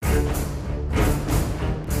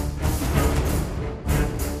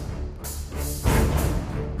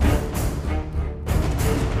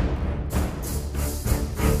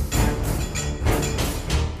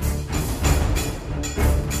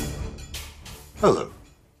Hello,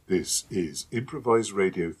 this is Improvised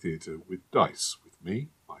Radio Theatre with Dice, with me,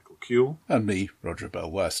 Michael Kuehl. And me, Roger Bell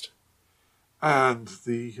West. And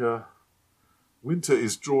the winter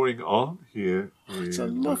is drawing on here. It's a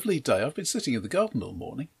lovely day. I've been sitting in the garden all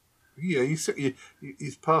morning. Yeah, he's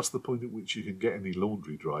past the point at which you can get any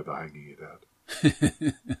laundry dry by hanging it out.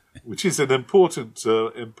 Which is an important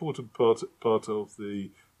part of the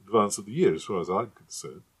advance of the year, as far as I'm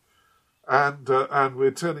concerned. And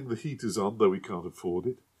we're turning the heaters on, though we can't afford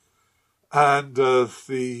it. And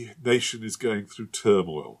the nation is going through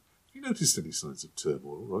turmoil. Have you noticed any signs of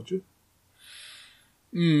turmoil, Roger?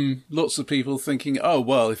 Lots of people thinking, oh,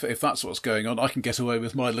 well, if that's what's going on, I can get away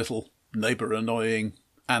with my little neighbour-annoying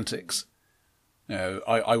antics. You know,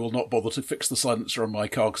 I will not bother to fix the silencer on my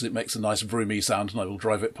car because it makes a nice vroomy sound and I will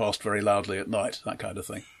drive it past very loudly at night, that kind of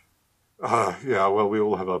thing. Yeah, well, we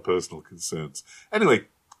all have our personal concerns. Anyway,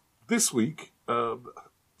 this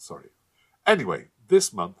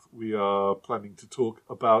month we are planning to talk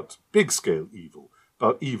about big-scale evil,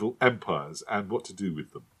 about evil empires and what to do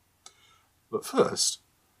with them. But first,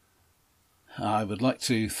 I would like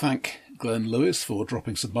to thank Glenn Lewis for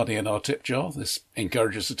dropping some money in our tip jar. This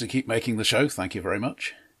encourages us to keep making the show. Thank you very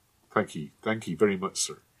much. Thank you very much,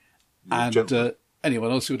 sir. And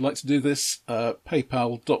anyone else who would like to do this,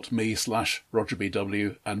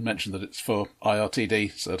 paypal.me/RogerBW and mention that it's for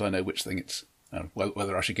IRTD so that I know which thing it's,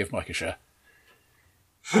 whether I should give Mike a share.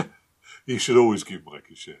 You should always give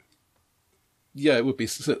Mike a share. Yeah, it would be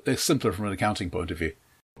simpler from an accounting point of view.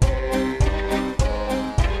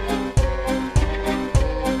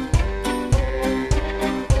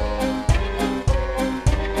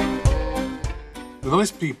 The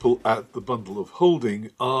nice people at the Bundle of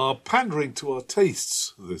Holding are pandering to our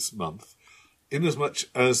tastes this month, inasmuch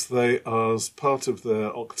as they, as part of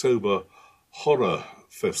their October horror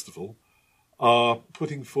festival, are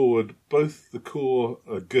putting forward both the core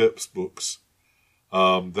GURPS books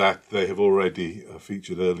that they have already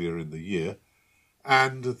featured earlier in the year,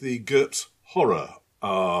 and the GURPS horror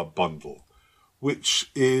bundle, which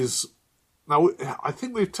is... Now, I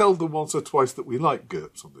think we've told them once or twice that we like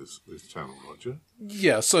GURPS on this channel, Roger.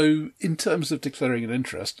 Yeah, so in terms of declaring an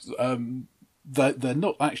interest, they're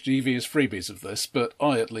not actually EV as freebies of this, but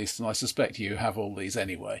I at least, and I suspect you, have all these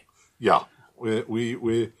anyway. Yeah, we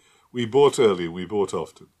bought early and we bought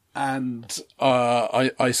often. And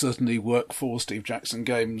I certainly work for Steve Jackson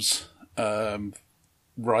Games,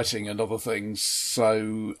 writing and other things,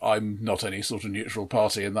 so I'm not any sort of neutral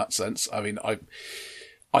party in that sense. I mean,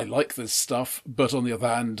 I like this stuff, but on the other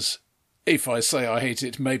hand, if I say I hate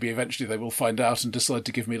it, maybe eventually they will find out and decide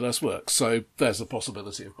to give me less work. So there's a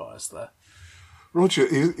possibility of bias there. Roger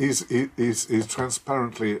is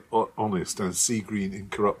transparently honest and sea green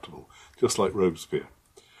incorruptible, just like Robespierre.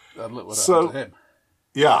 And look what happened to him.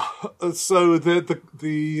 Yeah, so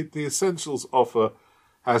the Essentials offer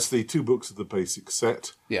has the 2 books of the basic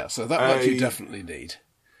set. Yeah, so that you definitely need.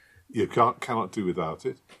 You cannot do without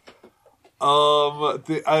it. A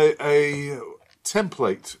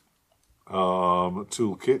template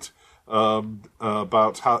toolkit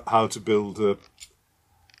about how to build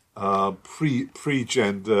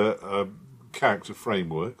pre-gender character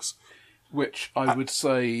frameworks. Which I would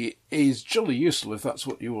say is jolly useful if that's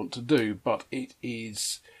what you want to do, but it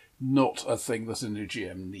is not a thing that a new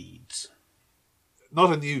GM needs.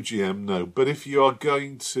 Not a new GM, no. But if you are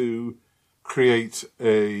going to create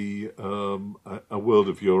a world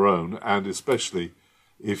of your own, and especially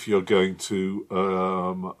if you're going to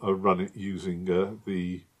run it using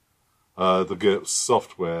the GURPS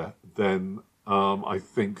software, then I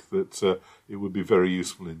think that it would be very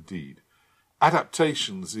useful indeed.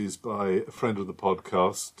 Adaptations is by a friend of the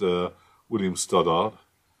podcast, William Stoddard,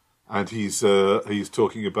 and he's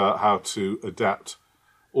talking about how to adapt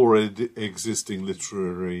already existing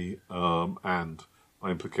literary and,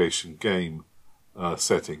 by implication, game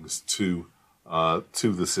settings to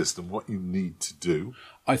the system. What you need to do.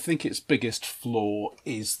 I think its biggest flaw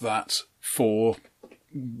is that, for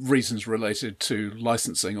reasons related to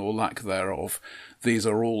licensing or lack thereof, these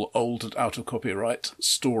are all old and out of copyright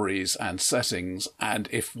stories and settings, and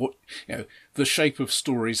the shape of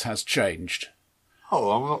stories has changed.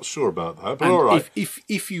 Oh, I'm not sure about that, but and all right.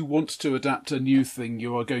 If you want to adapt a new thing,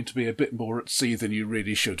 you are going to be a bit more at sea than you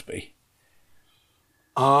really should be.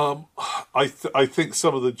 I think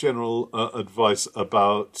some of the general advice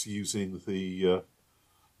about using the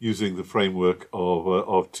framework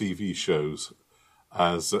of TV shows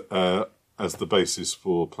as the basis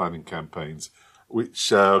for planning campaigns, which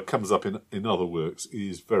comes up in other works,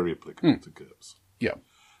 is very applicable to GURPS. Yeah.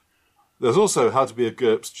 There's also How to Be a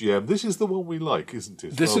GURPS GM. This is the one we like, isn't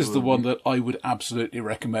it? This is the one that I would absolutely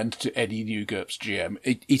recommend to any new GURPS GM.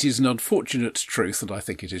 It is an unfortunate truth, and I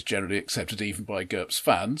think it is generally accepted even by GURPS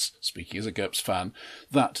fans, speaking as a GURPS fan,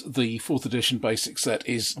 that the 4th edition basic set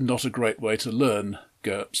is not a great way to learn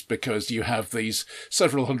GURPS, because you have these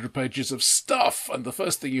several hundred pages of stuff, and the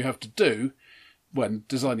first thing you have to do when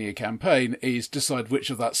designing a campaign is decide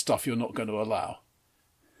which of that stuff you're not going to allow.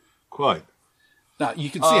 Quite. Now, you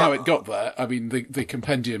can see how it got there. I mean, the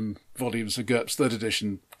compendium volumes for GURPS 3rd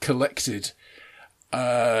edition collected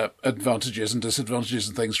advantages and disadvantages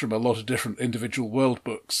and things from a lot of different individual world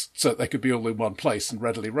books, so that they could be all in one place and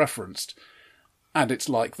readily referenced. And it's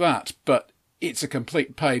like that, but it's a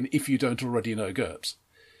complete pain if you don't already know GURPS.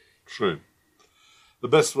 True. The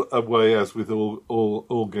best way, as with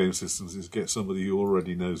all game systems, is get somebody who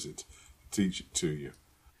already knows it to teach it to you.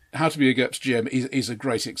 How to Be a GURPS GM is a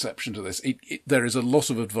great exception to this. There is a lot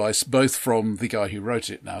of advice, both from the guy who wrote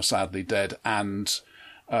it, now sadly dead, and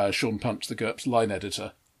Sean Punch, the GURPS line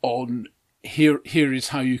editor, on here is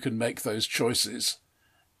how you can make those choices.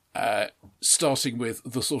 Starting with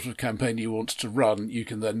the sort of campaign you want to run, you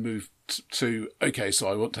can then move to, okay, so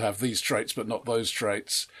I want to have these traits but not those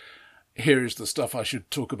traits. Here is the stuff I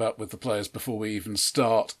should talk about with the players before we even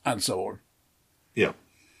start, and so on. Yeah.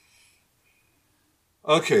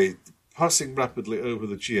 Okay, passing rapidly over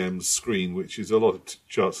the GM's screen, which is a lot of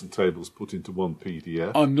charts and tables put into one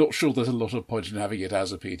PDF. I'm not sure there's a lot of point in having it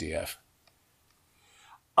as a PDF.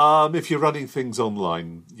 If you're running things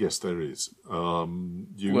online, yes, there is. The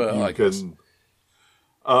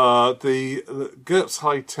GURPS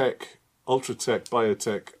High Tech, Ultra Tech,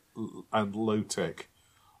 Biotech, and Low Tech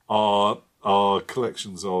are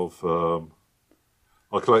collections of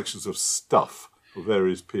stuff for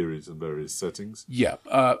various periods and various settings. Yeah,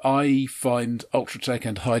 I find Ultra Tech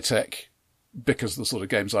and High Tech, because the sort of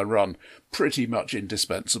games I run, pretty much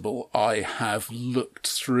indispensable. I have looked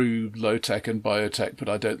through Low Tech and Biotech, but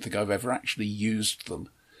I don't think I've ever actually used them.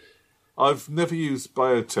 I've never used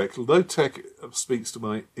Biotech. Low Tech speaks to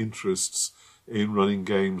my interests in running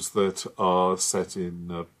games that are set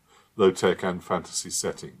in low tech and fantasy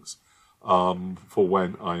settings, for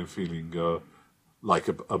when I am feeling like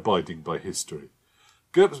abiding by history.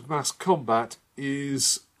 GURPS Mass Combat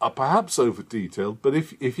is perhaps over-detailed, but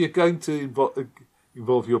if you're going to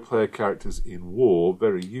involve your player characters in war,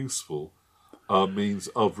 very useful means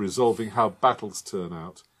of resolving how battles turn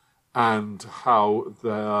out and how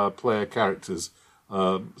their player characters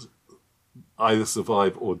either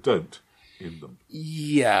survive or don't in them.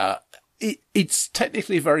 Yeah, it's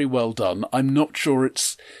technically very well done. I'm not sure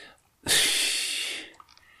it's...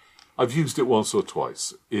 I've used it once or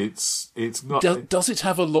twice. It's not... Does it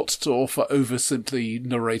have a lot to offer over simply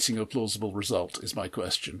narrating a plausible result, is my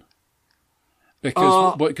question.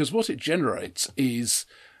 Because what it generates is,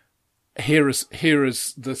 here is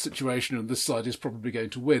the situation and this side is probably going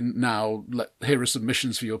to win. Now, here are some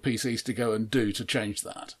missions for your PCs to go and do to change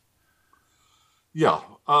that. Yeah,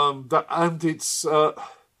 and it's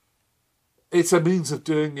a means of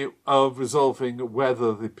doing it, of resolving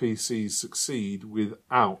whether the PCs succeed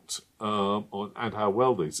without, and how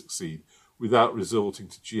well they succeed, without resorting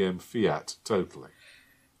to GM fiat totally.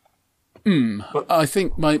 But I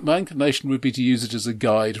think my inclination would be to use it as a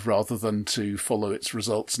guide rather than to follow its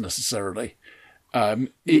results necessarily. I'm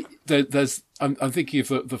thinking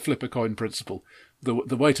of the flip a coin principle.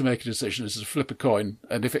 The way to make a decision is to flip a coin,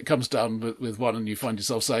 and if it comes down with one and you find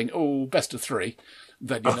yourself saying, oh, best of three,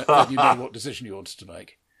 then you know what decision you wanted to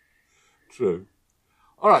make. True.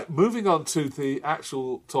 All right, moving on to the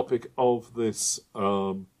actual topic of this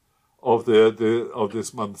of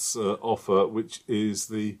this month's offer, which is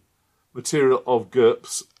the material of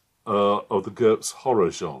GURPS of the GURPS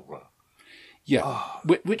horror genre. Yeah,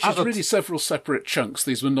 which is really several separate chunks.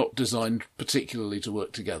 These were not designed particularly to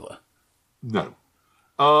work together. No.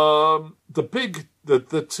 The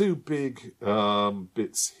two big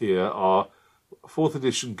bits here are 4th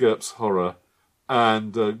edition GURPS Horror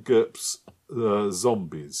and GURPS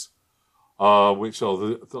Zombies, which are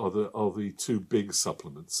the two big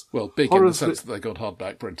supplements. Well, big Horror in the sense that they got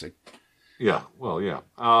hardback printing. Yeah, well, yeah,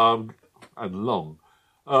 and long.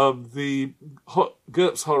 The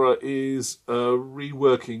GURPS Horror is a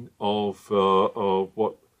reworking of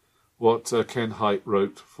what Ken Hite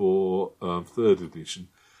wrote for 3rd edition,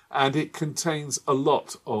 and it contains a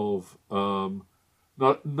lot of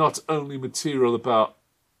not only material about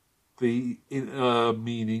the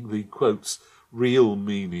meaning, the quotes, real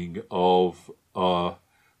meaning of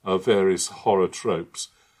various horror tropes,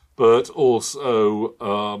 but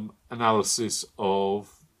also analysis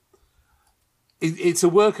of it's a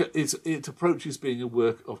work. It approaches being a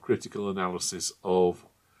work of critical analysis of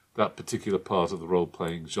that particular part of the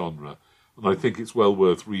role-playing genre, and I think it's well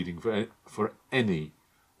worth reading for any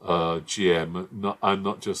GM, and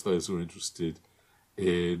not just those who are interested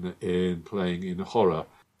in playing in horror.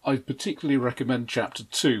 I particularly recommend Chapter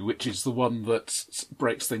 2, which is the one that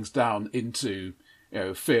breaks things down into,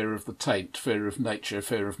 fear of the taint, fear of nature,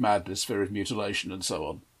 fear of madness, fear of mutilation, and so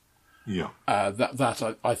on. Yeah.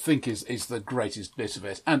 That I think is the greatest bit of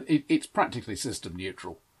it, and it's practically system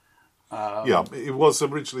neutral. It was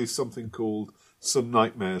originally something called Some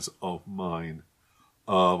Nightmares of Mine,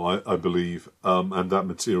 I believe, and that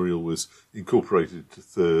material was incorporated to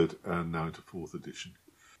 3rd and now to 4th edition.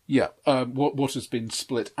 Yeah, what has been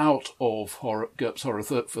split out of GURPS Horror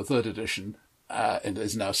for 3rd edition and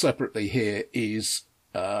is now separately here is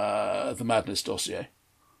the Madness Dossier.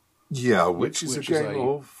 Yeah, which is a game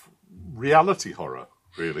of reality horror,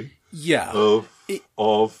 really. Yeah.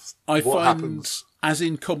 I find, happens. As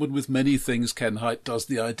in common with many things Ken Hite does,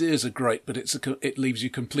 the ideas are great, but it leaves you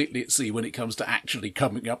completely at sea when it comes to actually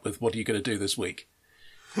coming up with what are you going to do this week.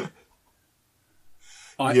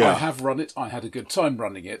 I have run it. I had a good time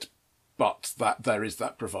running it, but there is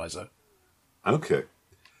that proviso. Okay.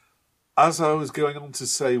 As I was going on to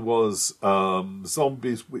say was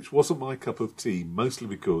zombies, which wasn't my cup of tea, mostly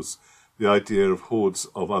because the idea of hordes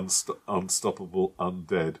of unstoppable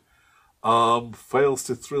undead fails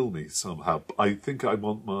to thrill me somehow. I think I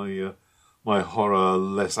want my horror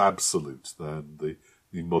less absolute than the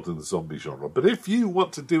modern zombie genre. But if you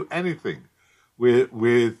want to do anything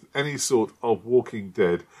with any sort of Walking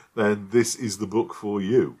Dead, then this is the book for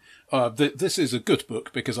you. This is a good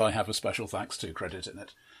book because I have a special thanks to credit in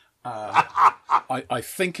it. I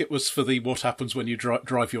think it was for the what happens when you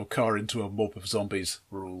drive your car into a mob of zombies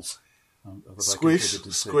rules. Squish,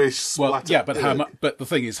 splatter. Well, yeah, but the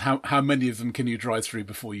thing is, how many of them can you drive through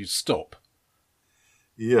before you stop?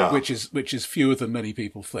 Yeah, which is fewer than many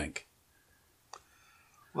people think.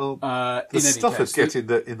 Well, the stuff would get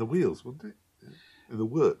in the wheels, wouldn't it? In the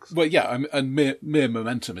works. Well, yeah, and mere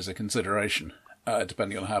momentum is a consideration,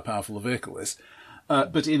 depending on how powerful the vehicle is.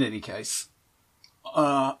 But in any case,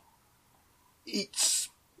 it's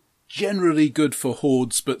generally good for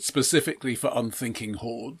hordes, but specifically for unthinking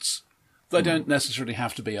hordes. They don't necessarily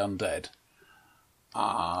have to be undead.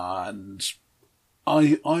 And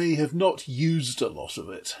I have not used a lot of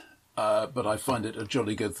it, but I find it a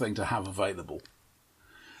jolly good thing to have available.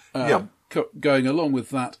 Going along with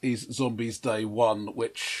that is Zombies Day 1,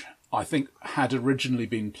 which I think had originally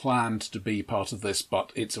been planned to be part of this,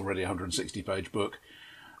 but it's already a 160-page book.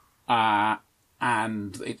 And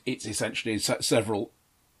it's essentially several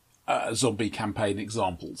zombie campaign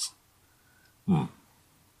examples.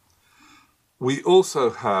 We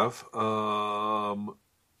also have a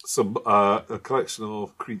collection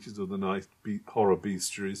of Creatures of the Night horror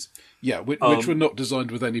bestiaries. Yeah, which were not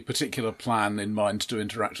designed with any particular plan in mind to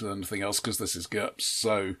interact with anything else, because this is GURPS.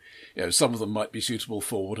 So, some of them might be suitable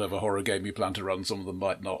for whatever horror game you plan to run. Some of them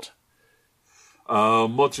might not.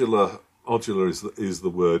 Modular is the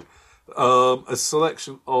word. A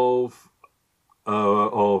selection of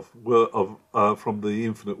from the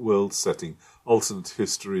Infinite World setting, alternate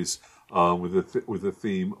histories with a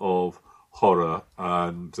theme of horror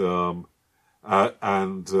and the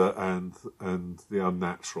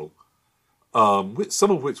unnatural.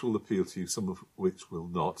 Some of which will appeal to you, some of which will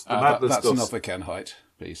not. That's another Ken Hite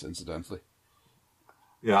piece, incidentally.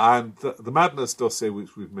 Yeah, and the Madness Dossier,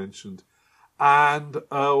 which we've mentioned, and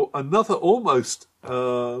another almost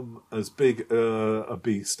as big a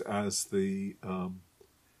beast as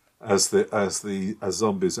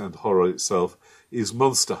zombies and horror itself is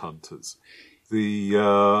Monster Hunters.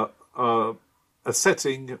 A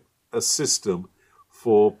setting, a system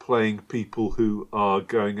for playing people who are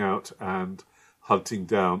going out and hunting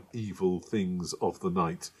down evil things of the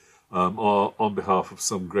night on behalf of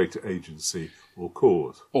some greater agency or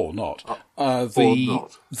cause. Or not. Or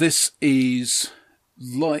not. This is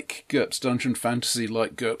like GURPS Dungeon Fantasy,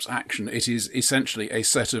 like GURPS Action. It is essentially a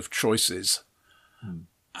set of choices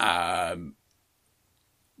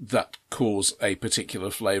that cause a particular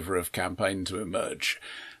flavour of campaign to emerge.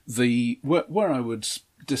 Where I would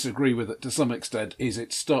disagree with it to some extent is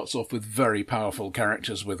it starts off with very powerful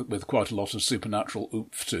characters with quite a lot of supernatural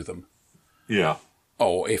oomph to them. Yeah.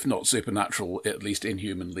 Or if not supernatural, at least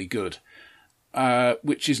inhumanly good.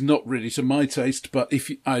 Which is not really to my taste, but if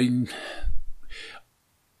you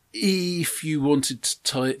wanted to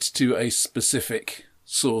tie it to a specific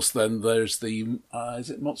source, then there's the is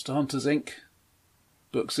it Monster Hunters Inc.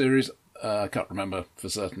 book series? I can't remember for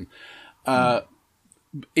certain.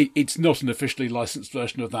 it's not an officially licensed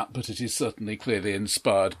version of that, but it is certainly clearly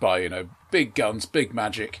inspired by, big guns, big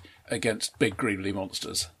magic against big greenly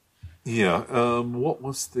monsters. Yeah. What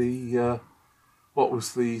was the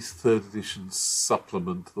third edition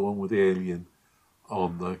supplement? The one with the alien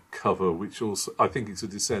on the cover, which also I think it's a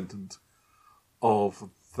descendant of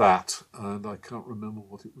that, and I can't remember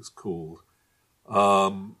what it was called.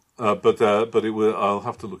 But it will. I'll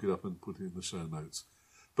have to look it up and put it in the show notes.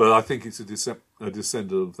 But I think it's a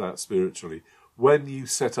descendant of that spiritually. When you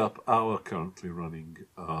set up our currently running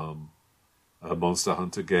Monster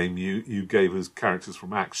Hunter game, you gave us characters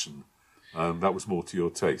from Action, and that was more to your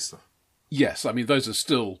taste. Yes, I mean, those are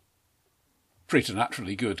still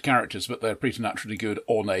preternaturally good characters, but they're preternaturally good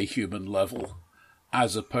on a human level,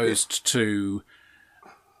 as opposed to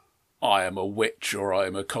I am a witch or I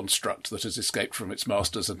am a construct that has escaped from its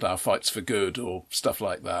masters and now fights for good, or stuff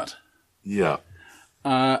like that. Yeah.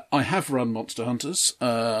 I have run Monster Hunters.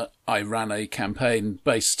 I ran a campaign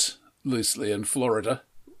based loosely in Florida,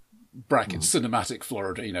 cinematic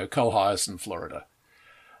Florida, Cole Hyacin, Florida.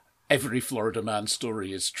 Every Florida man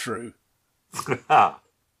story is true.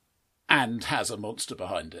 And has a monster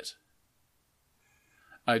behind it.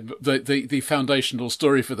 The foundational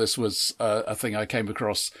story for this was a thing I came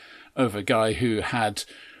across of a guy who had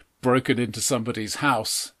broken into somebody's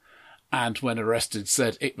house and when arrested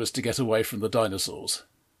said it was to get away from the dinosaurs.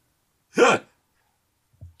 Yeah,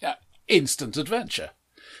 instant adventure.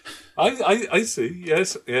 I see.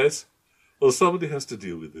 Yes. Well, somebody has to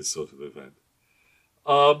deal with this sort of event.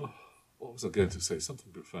 What was I going to say?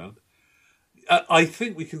 Something profound. I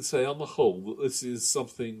think we can say on the whole that this is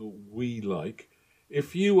something we like.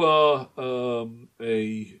 If you are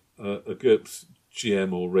a GURPS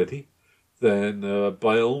GM already, then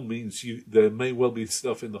by all means, there may well be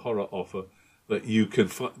stuff in the horror offer that you can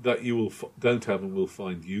don't have and will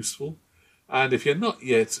find useful. And if you're not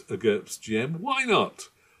yet a GURPS GM, why not?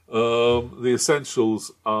 The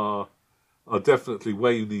essentials are definitely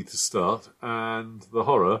where you need to start, and the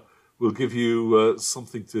horror will give you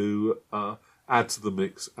something to add to the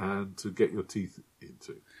mix and to get your teeth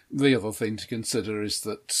into. The other thing to consider is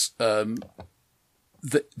that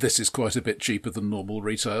this is quite a bit cheaper than normal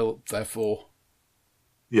retail, therefore,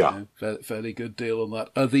 fairly good deal on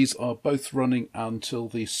that. These are both running until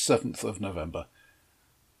the 7th of November.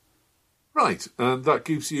 Right, and that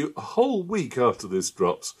gives you a whole week after this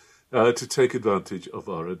drops to take advantage of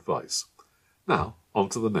our advice. Now, on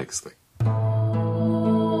to the next thing.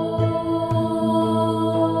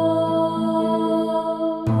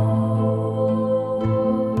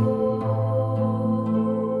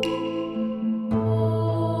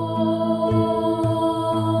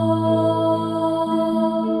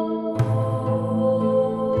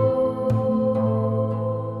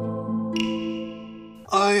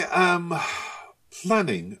 I am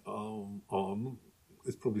planning on,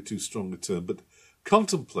 it's probably too strong a term, but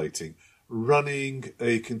contemplating running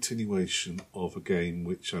a continuation of a game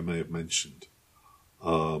which I may have mentioned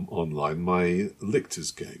online, my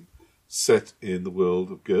Lictors game, set in the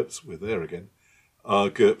world of GURPS, we're there again,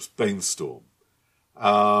 GURPS Banestorm.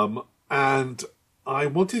 And I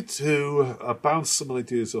wanted to bounce some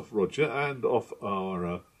ideas off Roger and off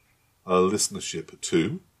our listenership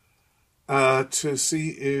too, to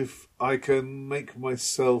see if I can make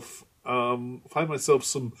myself find myself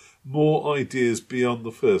some more ideas beyond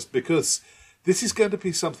the first, because this is going to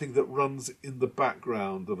be something that runs in the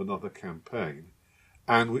background of another campaign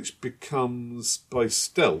and which becomes by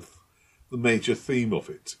stealth the major theme of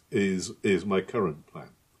it is my current plan.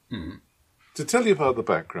 Mm-hmm. To tell you about the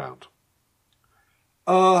background,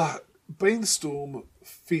 Banestorm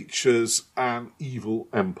features an evil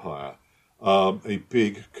empire, a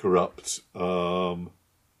big corrupt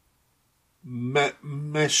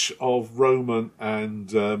mesh of Roman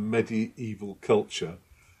and medieval culture,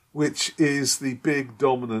 which is the big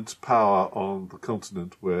dominant power on the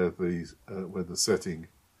continent where the setting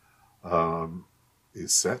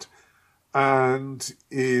is set, and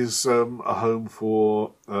is a home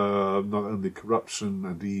for not only corruption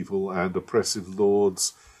and evil and oppressive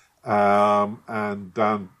lords and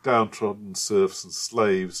downtrodden serfs and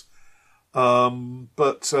slaves,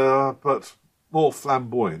 but more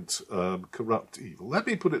flamboyant, corrupt evil. Let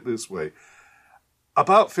me put it this way.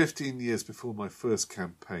 About 15 years before my first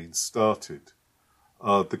campaign started,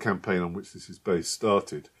 the campaign on which this is based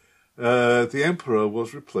started, the Emperor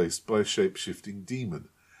was replaced by a shape-shifting demon,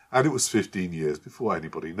 and it was 15 years before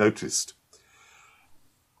anybody noticed.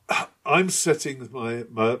 I'm setting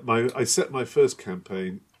I set my first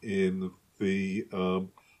campaign in the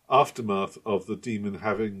aftermath of the demon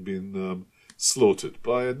having been slaughtered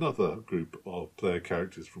by another group of player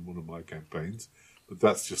characters from one of my campaigns, but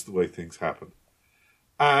that's just the way things happen.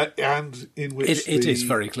 And in which it is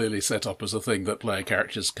very clearly set up as a thing that player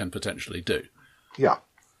characters can potentially do. Yeah.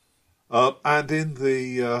 And in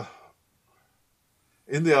the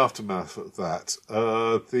aftermath of that,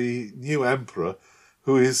 the new emperor,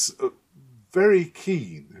 who is very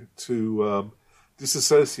keen to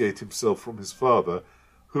disassociate himself from his father,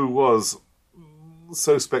 who was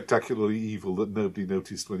so spectacularly evil that nobody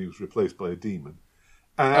noticed when he was replaced by a demon.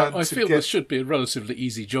 And I feel this should be a relatively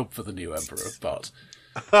easy job for the new emperor, but...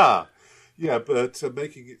 Yeah, but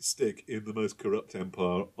making it stick in the most corrupt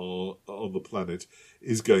empire on the planet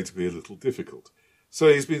is going to be a little difficult.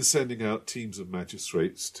 So he's been sending out teams of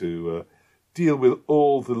magistrates to deal with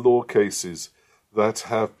all the law cases that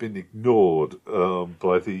have been ignored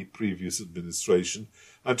by the previous administration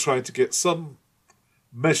and trying to get some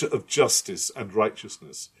measure of justice and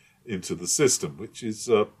righteousness into the system, which is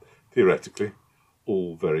theoretically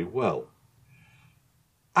all very well.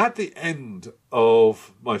 At the end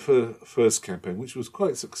of my first campaign, which was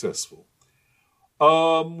quite successful,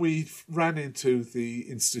 we ran into the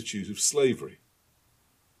Institute of Slavery.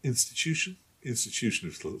 Institution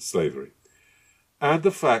of Slavery. And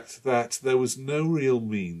the fact that there was no real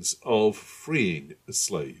means of freeing a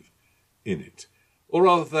slave in it. Or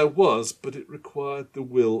rather there was, but it required the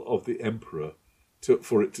will of the emperor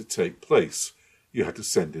for it to take place. You had to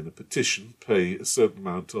send in a petition, pay a certain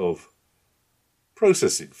amount of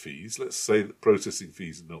processing fees, let's say that processing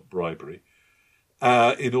fees are not bribery,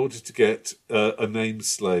 in order to get a named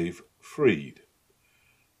slave freed.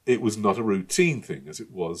 It was not a routine thing as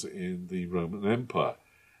it was in the Roman Empire.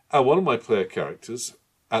 And one of my player characters,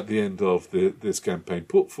 at the end of this campaign,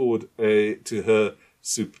 put forward to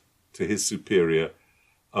his superior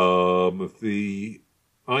the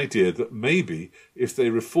idea that maybe if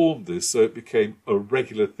they reformed this so it became a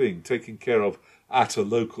regular thing taken care of at a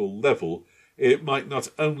local level, it might not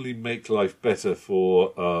only make life better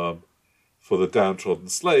for the downtrodden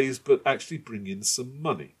slaves, but actually bring in some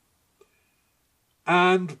money.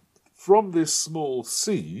 And from this small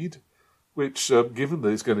seed, which, given that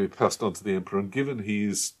it's going to be passed on to the emperor, and given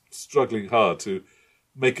he's struggling hard to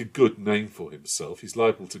make a good name for himself, he's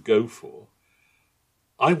liable to go for,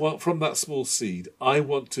 from that small seed, I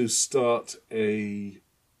want to start a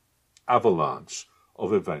avalanche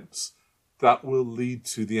of events that will lead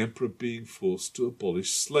to the emperor being forced to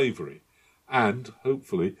abolish slavery, and,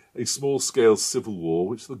 hopefully, a small-scale civil war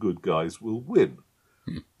which the good guys will win.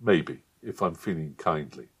 Maybe, if I'm feeling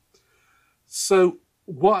kindly. So,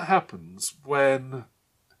 what happens when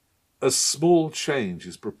a small change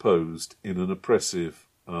is proposed in an oppressive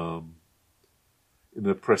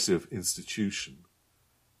institution?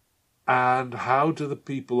 And how do the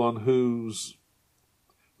people who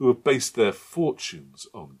have based their fortunes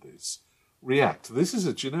on this react? This is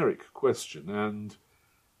a generic question, and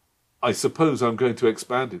I suppose I'm going to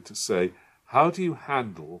expand it to say, how do you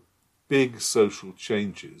handle big social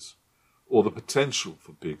changes, or the potential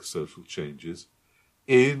for big social changes,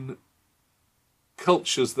 in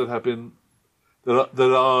cultures that have been that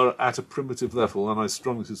are at a primitive level, and I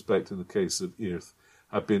strongly suspect in the case of Earth,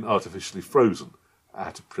 have been artificially frozen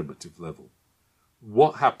at a primitive level?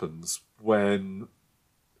 What happens when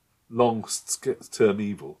long-term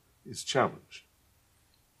evil is challenged?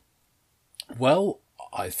 Well,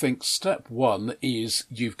 I think step one is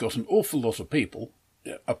you've got an awful lot of people,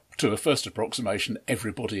 to a first approximation,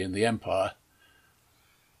 everybody in the Empire,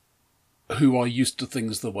 who are used to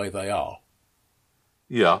things the way they are.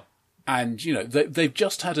 Yeah. And, they've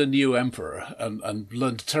just had a new emperor and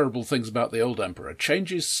learned terrible things about the old emperor.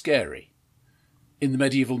 Change is scary. In the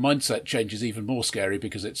medieval mindset, change is even more scary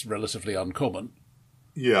because it's relatively uncommon.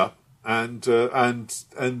 Yeah, and there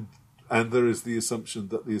is the assumption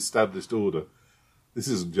that the established order, this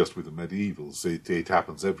isn't just with the medievals, it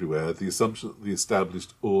happens everywhere, the assumption that the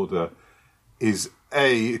established order is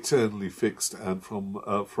A, eternally fixed and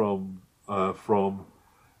from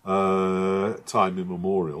time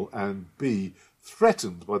immemorial, and B,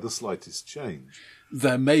 threatened by the slightest change.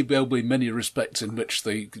 There may well be many respects in which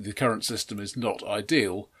the current system is not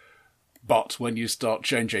ideal, but when you start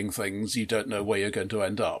changing things, you don't know where you're going to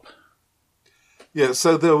end up. Yeah,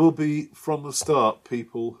 so there will be, from the start,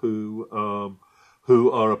 people who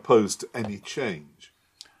are opposed to any change.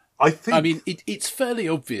 I mean, it's fairly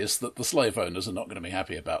obvious that the slave owners are not going to be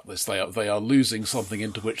happy about this. They are losing something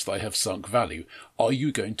into which they have sunk value. Are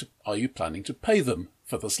you planning to pay them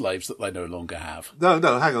for the slaves that they no longer have? No,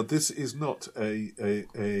 hang on. This is not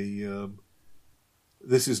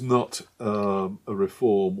a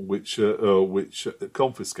reform which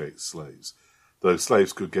confiscates slaves. Though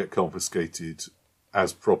slaves could get confiscated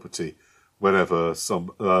as property whenever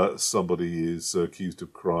somebody is accused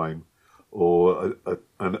of crime or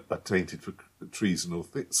attainted for treason or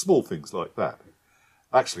small things like that.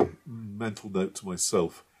 Actually, mental note to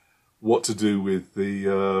myself: what to do with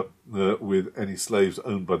with any slaves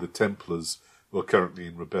owned by the Templars who are currently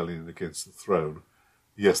in rebellion against the throne.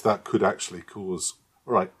 Yes, that could actually cause.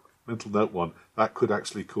 All right, mental note one: that could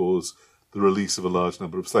actually cause the release of a large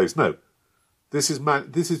number of slaves. No, this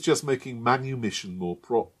is just making manumission more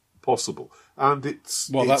possible, and that's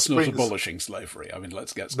not abolishing slavery. I mean,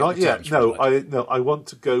 let's get not yet. No, I want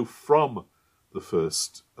to go from the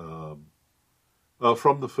first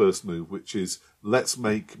move, which is let's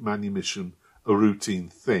make manumission a routine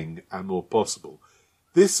thing and more possible.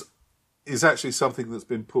 This is actually something that's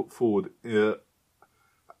been put forward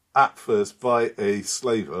at first by a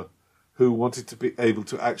slaver who wanted to be able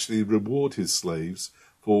to actually reward his slaves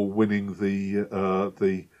for winning the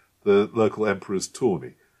local emperor's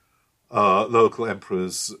tourney, local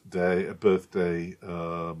emperor's birthday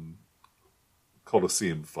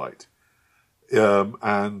Colosseum fight,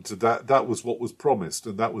 and that was what was promised,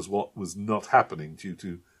 and that was what was not happening due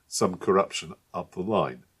to some corruption up the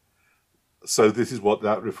line. So this is what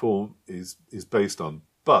that reform is based on.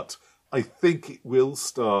 But I think it will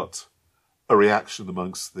start a reaction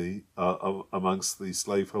amongst the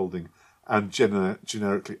slaveholding and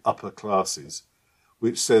generically upper classes,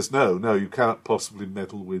 which says no, you cannot possibly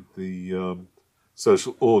meddle with the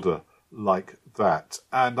social order like that.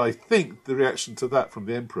 And I think the reaction to that from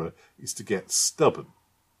the emperor is to get stubborn.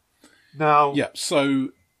 Now, yeah. So,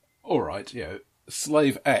 all right,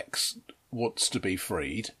 slave X wants to be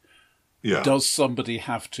freed. Yeah. Does somebody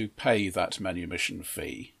have to pay that manumission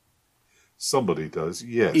fee? Somebody does,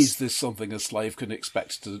 yes. Is this something a slave can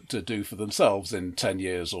expect to do for themselves in 10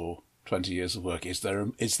 years or 20 years of work? Is there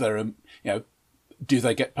do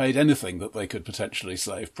they get paid anything that they could potentially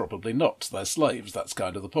save? Probably not. They're slaves. That's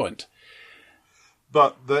kind of the point.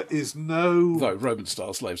 But there is no... Though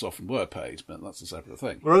Roman-style slaves often were paid, but that's a separate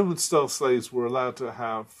thing. Roman-style slaves were allowed to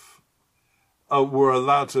have...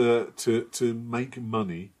 to make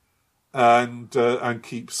money and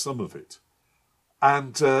keep some of it.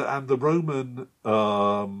 And the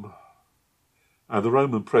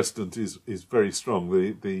Roman precedent is very strong.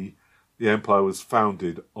 The empire was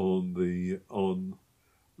founded on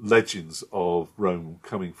legends of Rome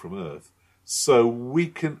coming from Earth. So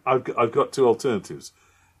I've got two alternatives.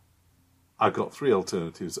 I've got three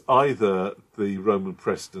alternatives. Either the Roman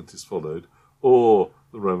precedent is followed, or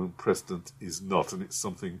the Roman precedent is not, and it's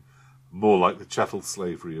something more like the chattel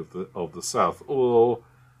slavery of the South, or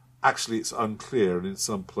actually it's unclear, and in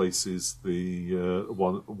some places the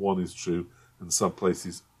one is true, and some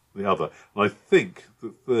places the other. And I think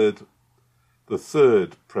the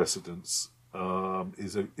third precedence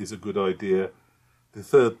is a good idea. The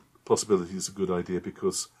third possibility is a good idea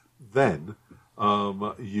because then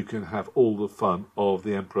you can have all the fun of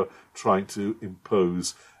the emperor trying to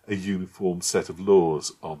impose a uniform set of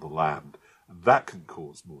laws on the land, and that can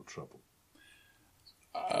cause more trouble.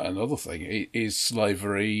 Another thing is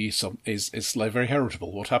slavery. Is slavery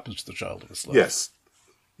heritable? What happens to the child of a slave?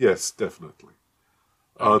 Yes, definitely.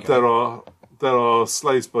 Okay. There are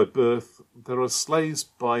slaves by birth. There are slaves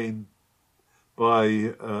by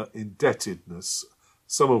indebtedness.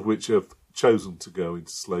 Some of which have chosen to go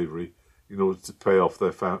into slavery in order to pay off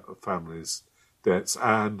their families' debts,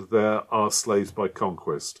 and there are slaves by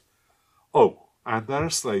conquest. Oh, and there are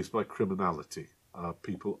slaves by criminality.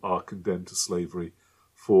 People are condemned to slavery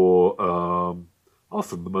for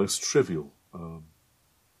often the most trivial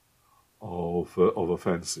of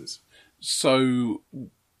offences. So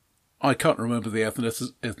I can't remember the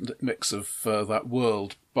ethnic mix of that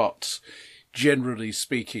world, but generally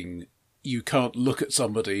speaking, you can't look at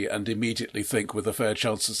somebody and immediately think with a fair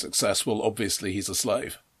chance of success, well, obviously he's a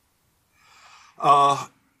slave.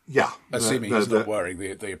 Yeah. Assuming he's not wearing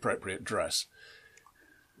the appropriate dress.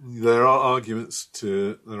 There are arguments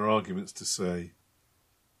to say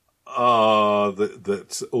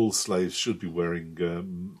that all slaves should be wearing a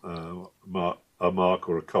mark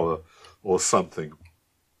or a collar or something.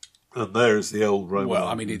 And there is the old Roman. Well,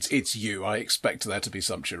 I mean, it's you. I expect there to be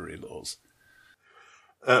sumptuary laws.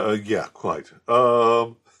 Yeah, quite.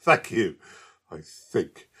 Thank you. I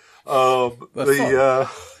think. I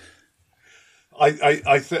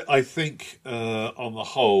think on the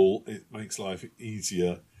whole, it makes life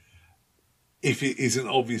easier if it is an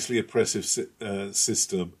obviously oppressive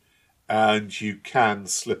system, and you can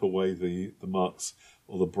slip away the marks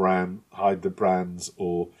or the brand, hide the brands,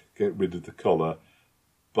 or get rid of the collar.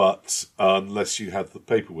 But unless you have the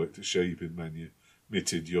paperwork to show you've been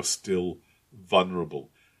manumitted, you're still vulnerable.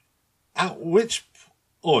 At which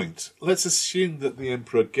point, let's assume that the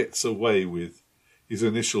emperor gets away with his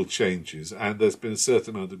initial changes, and there's been a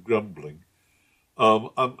certain amount of grumbling.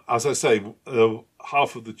 As I say,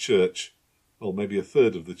 half of the church, well, maybe a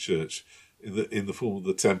third of the church, in the form of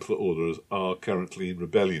the Templar Order, are currently in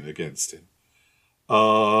rebellion against him.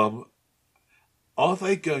 Are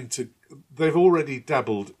they going to? They've already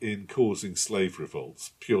dabbled in causing slave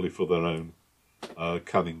revolts purely for their own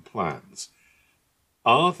cunning plans.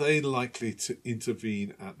 Are they likely to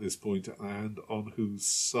intervene at this point, and on whose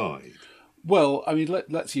side? Well, I mean,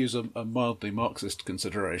 let's use a mildly Marxist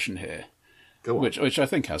consideration here, which I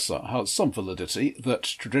think has some validity, that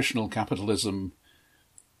traditional capitalism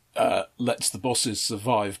lets the bosses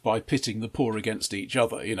survive by pitting the poor against each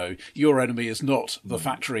other. You know, your enemy is not the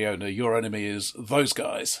factory owner, your enemy is those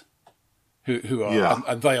guys who are,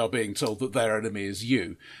 and they are being told that their enemy is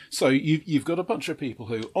you. So you've got a bunch of people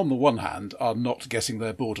who, on the one hand, are not getting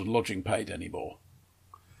their board and lodging paid anymore,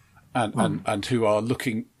 and who are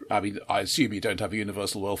looking. I mean, I assume you don't have a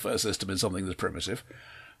universal welfare system in something that's primitive.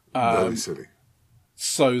 Very silly.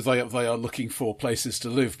 So they are looking for places to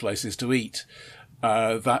live, places to eat.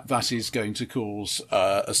 That is going to cause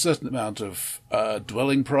a certain amount of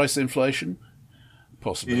dwelling price inflation,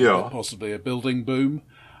 possibly a building boom.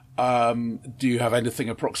 Do you have anything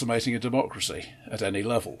approximating a democracy at any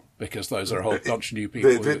level? Because those are a whole bunch of new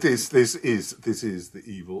people. This is the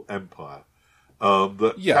evil empire.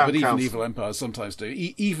 But even evil empires sometimes do.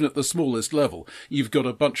 Even at the smallest level, you've got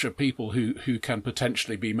a bunch of people who can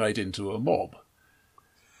potentially be made into a mob.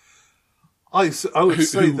 I would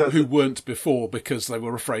say that who weren't before because they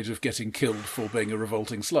were afraid of getting killed for being a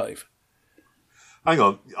revolting slave. Hang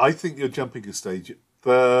on, I think you're jumping a stage.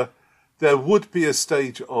 There would be a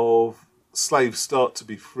stage of slaves start to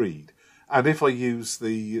be freed, and if I use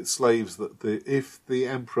the slaves if the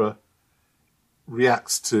emperor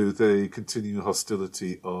reacts to the continuing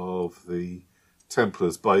hostility of the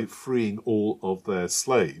Templars by freeing all of their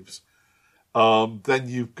slaves, then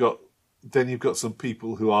you've got some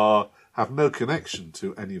people who have no connection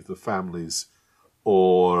to any of the families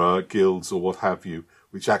or guilds or what have you,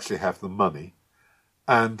 which actually have the money,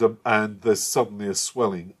 and there's suddenly a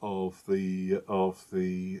swelling of the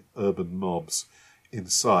urban mobs in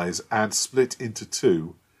size and split into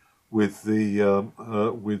two, with the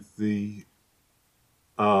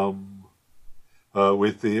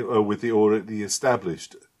already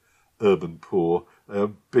established urban poor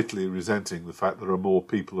bitterly resenting the fact there are more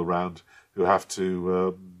people around who have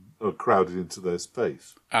to are crowded into their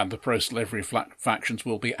space. And the pro-slavery factions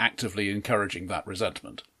will be actively encouraging that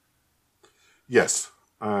resentment. Yes,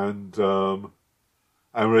 and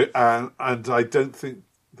I don't think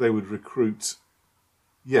they would recruit.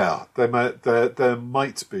 Yeah, there might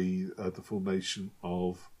be the formation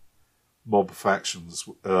of mob factions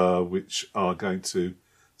which are going to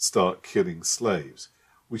start killing slaves,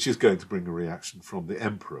 which is going to bring a reaction from the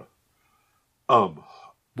emperor.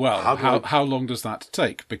 Well, how long does that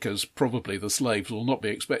take? Because probably the slaves will not be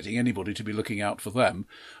expecting anybody to be looking out for them.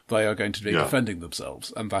 They are going to be defending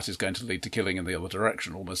themselves, and that is going to lead to killing in the other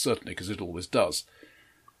direction, almost certainly, because it always does.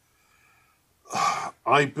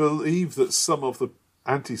 I believe that some of the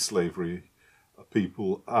anti-slavery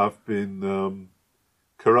people have been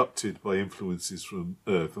corrupted by influences from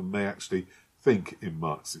Earth and may actually think in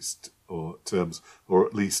Marxist terms, or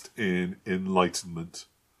at least in Enlightenment,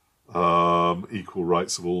 equal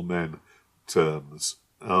rights of all men terms,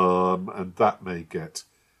 and that may get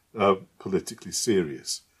politically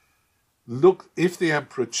serious. Look, if the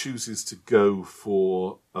emperor chooses to go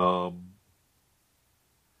for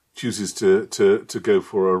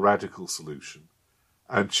a radical solution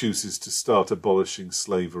and chooses to start abolishing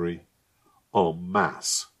slavery en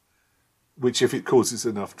masse, which, if it causes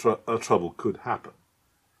enough trouble, could happen,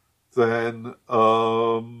 then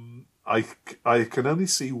I can only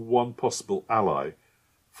see one possible ally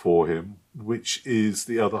for him, which is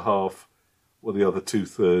the other half, or the other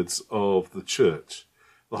 2/3 of the church.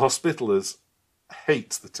 The Hospitallers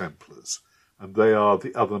hate the Templars, and they are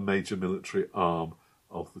the other major military arm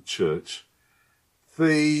of the church.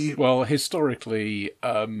 Well, historically,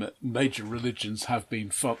 major religions have been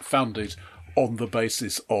founded on the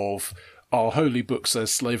basis of our holy book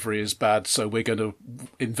says slavery is bad, so we're going to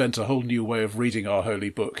invent a whole new way of reading our holy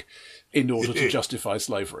book in order to justify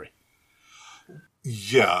slavery.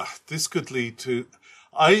 Yeah, this could lead to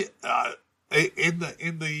in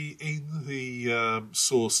the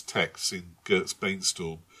source text in Geertz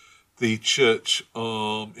Bainstorm, the church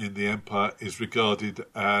in the empire is regarded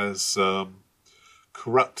as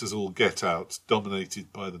corrupt as all get out,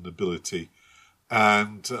 dominated by the nobility,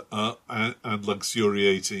 and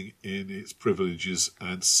luxuriating in its privileges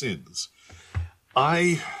and sins.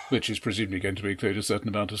 Which is presumably going to include a certain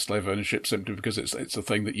amount of slave ownership simply because it's a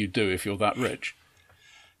thing that you do if you're that rich.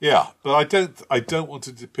 Yeah, but I don't want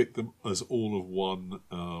to depict them as all of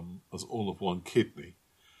one kidney.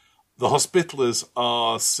 The Hospitallers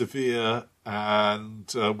are severe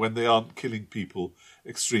and, when they aren't killing people,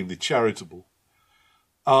 extremely charitable.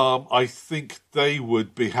 I think they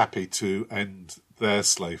would be happy to end their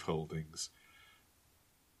slave holdings.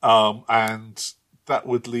 And that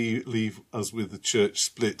would leave us with the church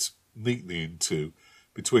split neatly in two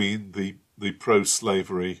between the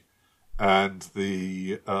pro-slavery and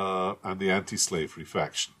the anti-slavery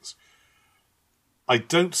factions. I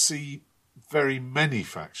don't see very many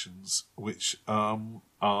factions which are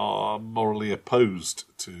morally opposed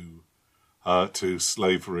to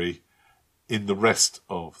slavery in the rest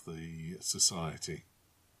of the society.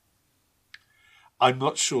 I'm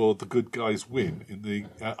not sure the good guys win in the.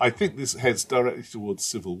 I think this heads directly towards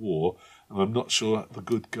civil war, and I'm not sure the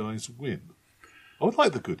good guys win. I would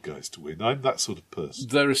like the good guys to win. I'm that sort of person.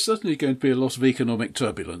 There is certainly going to be a lot of economic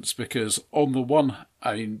turbulence because, on the one,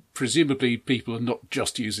 presumably people are not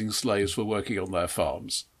just using slaves for working on their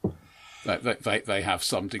farms. They have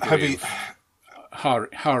some degree of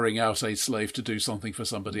hiring out a slave to do something for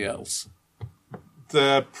somebody else.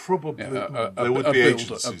 There probably there would be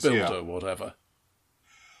agencies, a builder, whatever.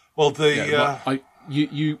 Well,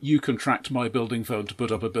 you contract my building firm to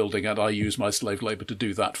put up a building, and I use my slave labour to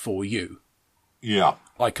do that for you. Yeah,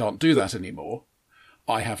 I can't do that anymore.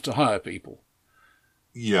 I have to hire people.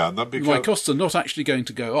 Yeah, my costs are not actually going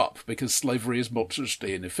to go up because slavery is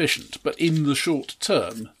monstrously inefficient. But in the short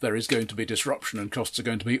term, there is going to be disruption, and costs are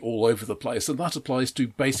going to be all over the place, and that applies to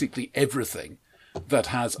basically everything that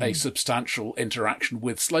has a substantial interaction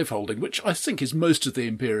with slaveholding, which I think is most of the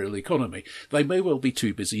imperial economy. They may well be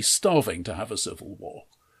too busy starving to have a civil war.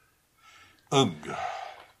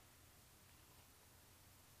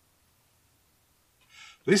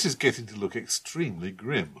 This is getting to look extremely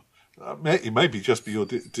grim. It may be just be your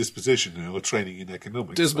disposition or training in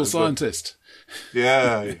economics. Dismal scientist.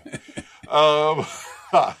 Yeah.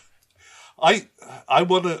 I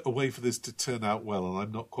want a way for this to turn out well, and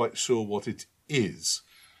I'm not quite sure what it is.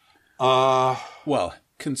 Well,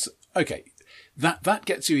 okay. That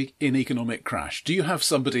gets you in economic crash. Do you have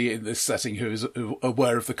somebody in this setting who is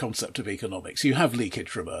aware of the concept of economics? You have leakage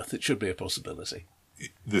from Earth. It should be a possibility.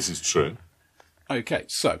 This is true. Okay,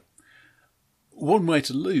 so one way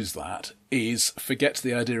to lose that is forget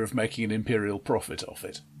the idea of making an imperial profit off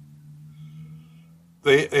it.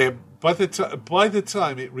 By the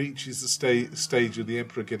time it reaches the stage of the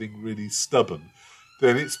emperor getting really stubborn,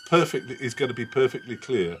 then it's going to be perfectly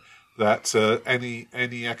clear that any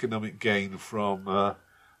economic gain from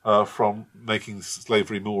making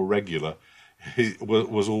slavery more regular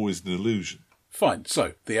was always an illusion. Fine.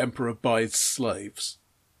 So the emperor buys slaves.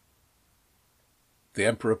 The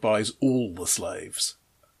emperor buys all the slaves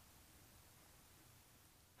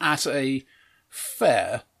at a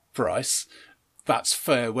fair price. That's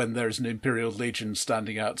fair when there is an imperial legion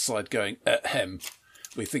standing outside going, "Ahem,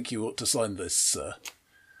 we think you ought to sign this, sir."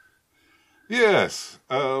 Yes,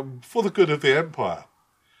 for the good of the empire.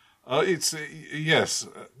 Yes,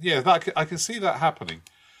 I can see that happening.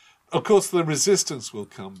 Of course, the resistance will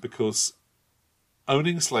come because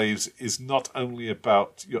owning slaves is not only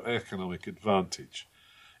about your economic advantage;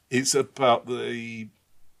 it's about the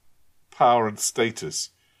power and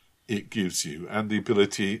status it gives you, and the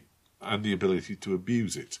ability to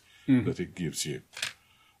abuse it that it gives you.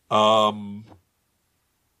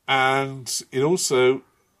 And it also,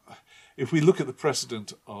 if we look at the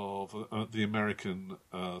precedent of the American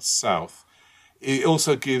South, it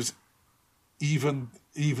also gives even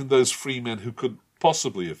those free men who could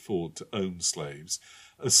possibly afford to own slaves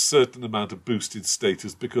a certain amount of boosted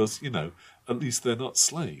status because, at least they're not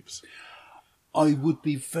slaves. I would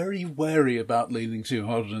be very wary about leaning too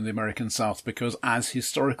hard on the American South because, as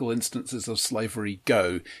historical instances of slavery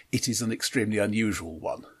go, it is an extremely unusual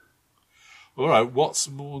one. All right, what's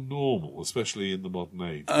more normal, especially in the modern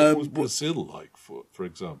age? What was Brazil like, for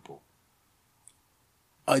example?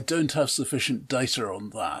 I don't have sufficient data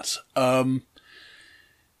on that.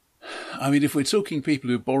 If we're talking people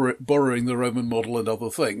who are borrowing the Roman model and other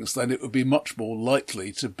things, then it would be much more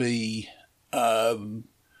likely to be the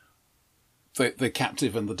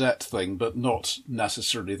captive and the debt thing, but not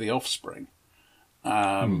necessarily the offspring.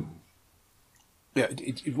 Yeah,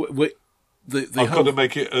 I've got to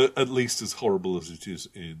make it at least as horrible as it is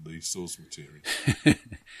in the source material.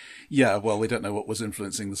 Yeah, well, we don't know what was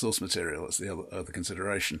influencing the source material. That's the other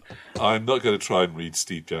consideration. I'm not going to try and read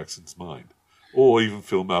Steve Jackson's mind, or even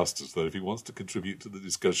Phil Masters, though. If he wants to contribute to the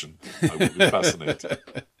discussion, I will be fascinated.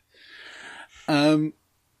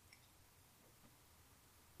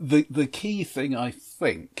 The key thing, I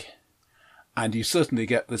think, and you certainly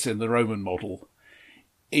get this in the Roman model,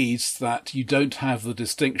 is that you don't have the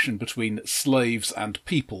distinction between slaves and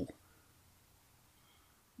people.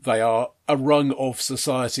 They are a rung of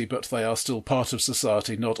society, but they are still part of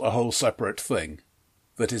society, not a whole separate thing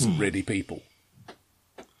that isn't really people.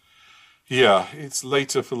 Yeah, it's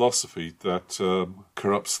later philosophy that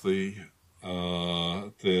corrupts that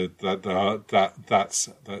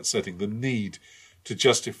setting. The need to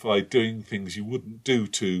justify doing things you wouldn't do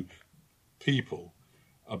to people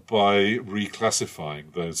by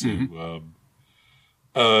reclassifying those who.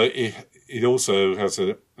 It also has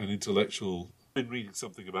an intellectual. I've been reading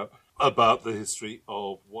something about the history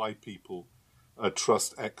of why people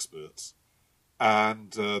trust experts,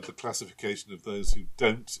 and the classification of those who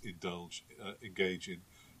don't engage in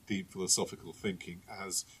deep philosophical thinking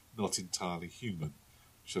as not entirely human,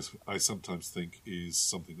 which I sometimes think is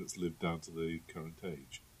something that's lived down to the current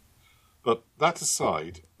age. But that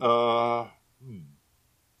aside, I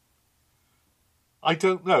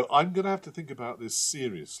don't know. I'm going to have to think about this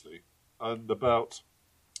seriously and about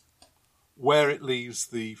where it leaves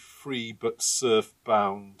the free but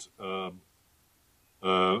serf-bound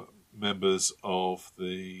members of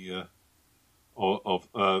the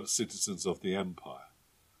citizens of the empire,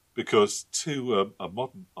 because to a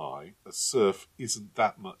modern eye, a serf isn't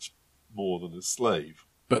that much more than a slave.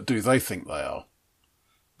 But do they think they are?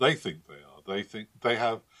 They think they are. They think they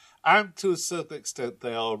have, and to a certain extent,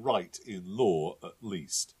 they are right in law at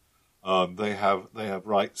least. They have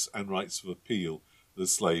rights and rights of appeal the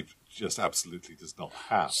slave just absolutely does not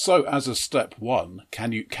have. So, as a step one,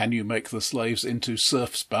 can you make the slaves into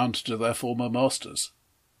serfs bound to their former masters?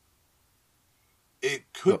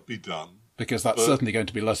 It could be done, because that's certainly going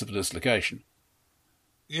to be less of a dislocation.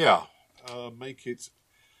 Yeah, make it.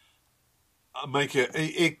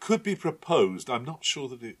 It could be proposed. I'm not sure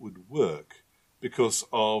that it would work because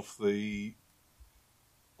of the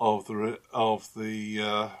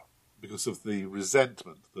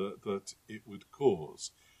resentment that it would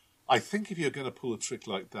cause. I think if you're going to pull a trick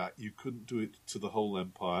like that, you couldn't do it to the whole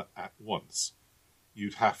empire at once.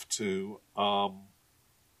 You'd have to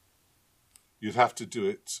do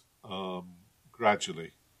it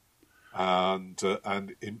gradually, and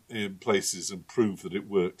in places, and prove that it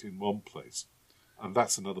worked in one place, and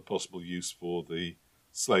that's another possible use for the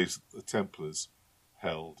slaves that the Templars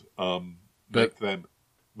held. Make them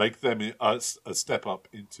a step up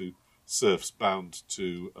into serfs bound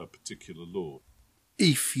to a particular lord.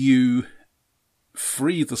 If you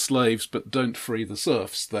free the slaves but don't free the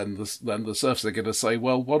serfs, then the serfs are going to say,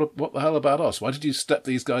 well, what the hell about us? Why did you step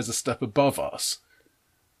these guys a step above us?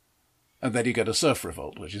 And then you get a serf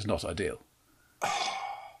revolt, which is not ideal.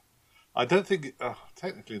 I don't think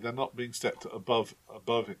technically they're not being stepped above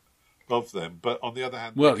them, but on the other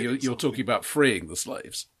hand, well, you're talking about freeing the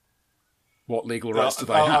slaves. What legal rights do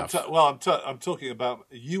they have? I'm talking about.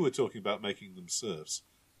 You were talking about making them serfs,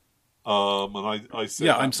 and I said.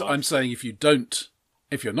 Yeah, I'm saying if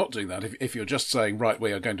you're not doing that, if you're just saying right,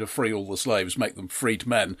 we are going to free all the slaves, make them freed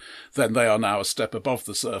men, then they are now a step above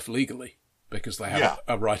the serf legally because they have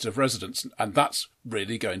a right of residence, and that's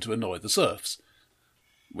really going to annoy the serfs.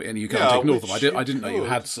 And you can't ignore them. I didn't know you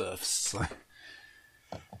had serfs. So.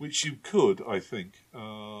 Which you could, I think,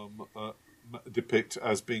 depict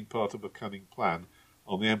as being part of a cunning plan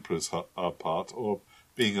on the emperor's part, or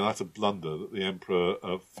being an utter blunder that the emperor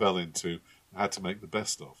fell into and had to make the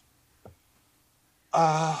best of.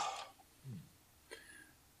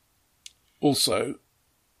 Also,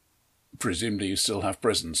 presumably you still have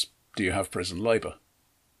prisons. Do you have prison labour?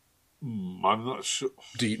 I'm not sure.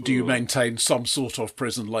 Do you maintain some sort of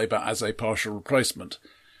prison labour as a partial replacement?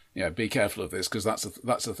 Yeah, be careful of this, because that's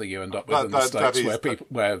the thing you end up with in the States,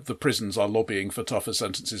 where the prisons are lobbying for tougher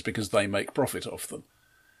sentences because they make profit off them.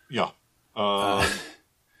 Yeah.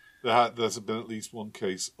 There's been at least one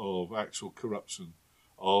case of actual corruption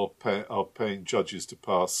of paying judges to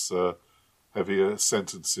pass heavier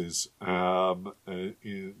sentences by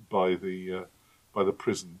the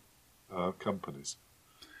prison companies.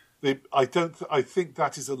 I think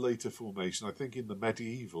that is a later formation. I think in the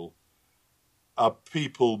medieval,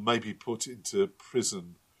 people may be put into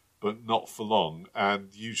prison, but not for long,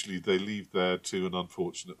 and usually they leave there to an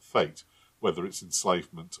unfortunate fate, whether it's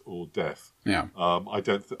enslavement or death. Yeah. I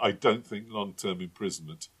don't think long-term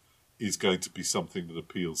imprisonment is going to be something that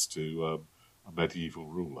appeals to a medieval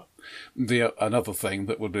ruler. Another thing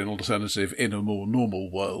that would be an alternative in a more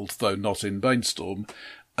normal world, though not in Bainstorm,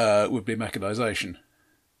 would be mechanisation.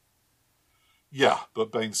 Yeah,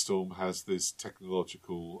 but Bainstorm has this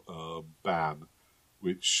technological ban,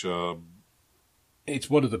 which it's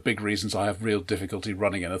one of the big reasons I have real difficulty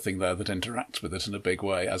running anything there that interacts with it in a big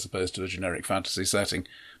way, as opposed to a generic fantasy setting.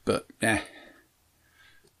 But,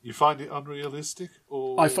 You find it unrealistic?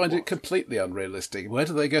 Or I find what? it completely unrealistic. Where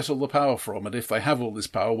do they get all the power from? And if they have all this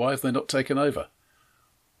power, why have they not taken over?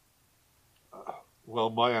 Well,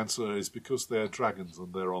 my answer is because they're dragons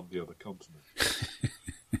and they're on the other continent.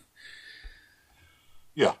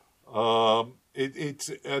 Yeah.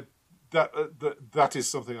 That is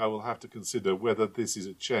something I will have to consider, whether this is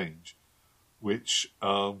a change which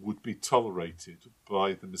would be tolerated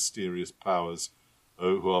by the mysterious powers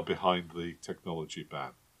who are behind the technology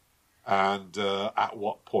ban, and at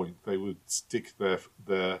what point they would stick their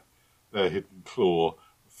hidden claw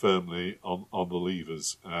firmly on the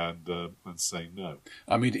levers and say no.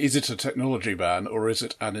 I mean, is it a technology ban or is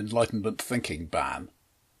it an Enlightenment thinking ban?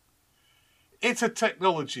 It's a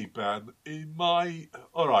technology ban.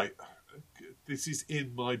 All right, this is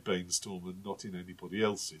in my brainstorm and not in anybody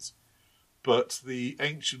else's. But the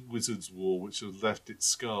ancient Wizards' War, which has left its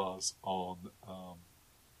scars on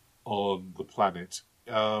the planet,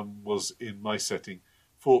 was in my setting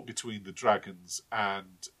fought between the dragons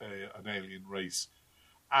and an alien race.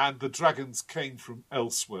 And the dragons came from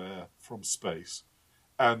elsewhere, from space,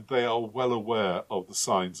 and they are well aware of the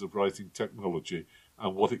signs of rising technology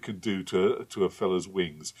and what it can do to a fellow's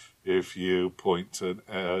wings if you point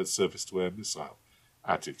a surface-to-air missile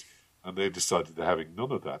at it. And they've decided they're having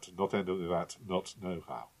none of that, not any of that, not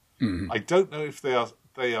know-how. Mm-hmm. I don't know if they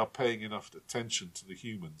are paying enough attention to the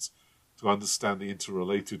humans to understand the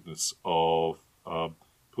interrelatedness of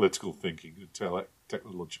political thinking and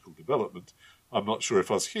technological development. I'm not sure if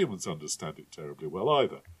us humans understand it terribly well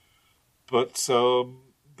either. But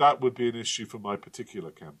that would be an issue for my particular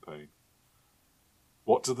campaign.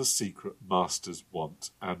 What do the secret masters want,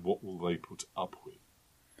 and what will they put up with?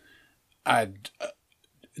 And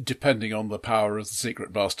depending on the power of the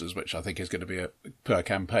secret masters, which I think is going to be a per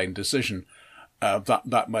campaign decision,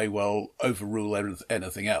 that may well overrule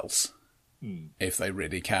anything else. If they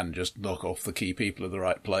really can just knock off the key people in the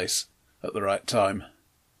right place at the right time.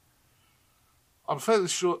 I'm fairly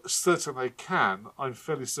certain they can. I'm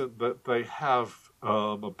fairly certain that they have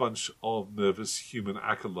a bunch of nervous human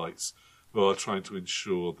acolytes who are trying to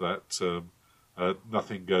ensure that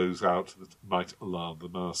nothing goes out that might alarm the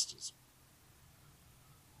masters.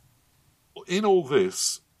 In all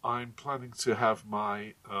this, I'm planning to have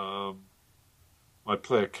my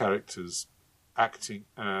player characters acting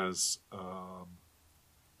as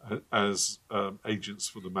agents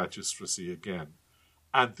for the magistracy again.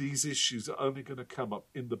 And these issues are only going to come up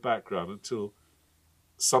in the background until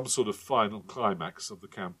some sort of final climax of the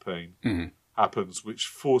campaign happens, which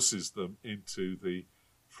forces them into the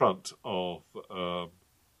front of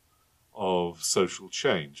social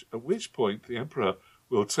change. At which point the Emperor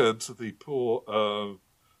will turn to the poor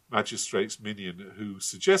magistrate's minion who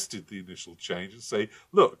suggested the initial change and say,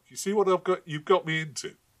 "Look, you see what you've got me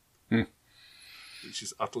into," which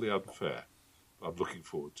is utterly unfair. I'm looking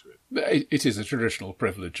forward to it. It is a traditional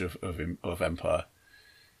privilege of Empire.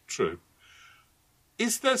 True.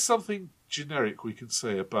 Is there something generic we can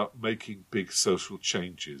say about making big social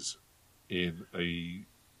changes in a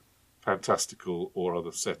fantastical or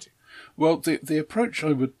other setting? Well, the approach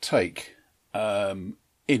I would take in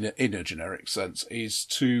a generic sense is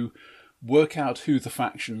to work out who the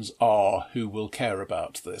factions are who will care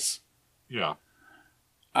about this. Yeah.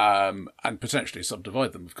 And potentially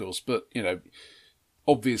subdivide them, of course, but, in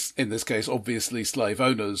this case, obviously slave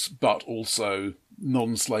owners, but also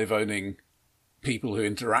non-slave owning people who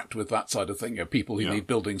interact with that side of thing, people who need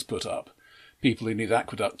buildings put up, people who need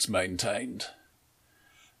aqueducts maintained.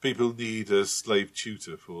 People need a slave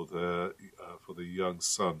tutor for the young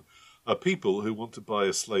son. People who want to buy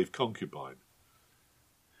a slave concubine.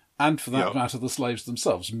 And for that matter, the slaves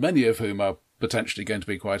themselves, many of whom are potentially going to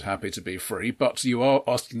be quite happy to be free, but you are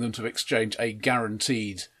asking them to exchange a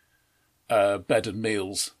guaranteed bed and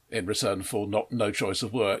meals in return for no choice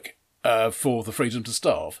of work, for the freedom to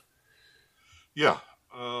starve. Yeah.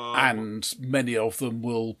 And many of them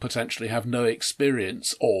will potentially have no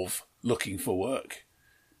experience of looking for work,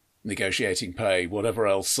 negotiating pay, whatever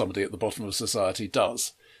else somebody at the bottom of society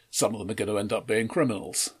does. Some of them are going to end up being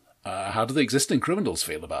criminals. How do the existing criminals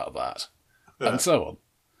feel about that? And so on.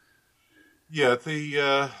 Yeah,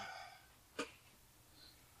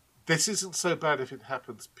 this isn't so bad if it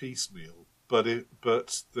happens piecemeal, but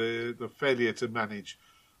the failure to manage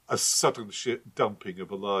a sudden dumping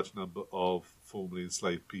of a large number of formerly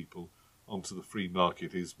enslaved people onto the free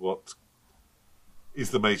market is what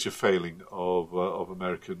is the major failing of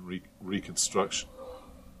American Reconstruction.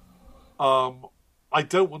 I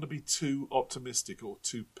don't want to be too optimistic or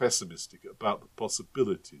too pessimistic about the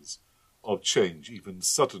possibilities of change, even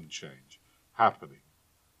sudden change, happening.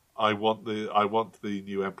 I want the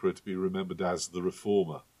new emperor to be remembered as the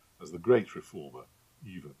reformer, as the great reformer,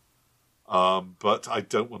 even. But I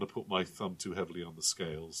don't want to put my thumb too heavily on the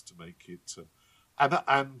scales to make it.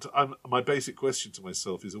 My basic question to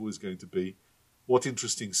myself is always going to be, what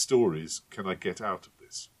interesting stories can I get out of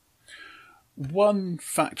this? One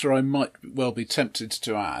factor I might well be tempted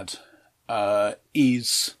to add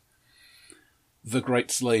is the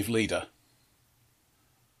great slave leader.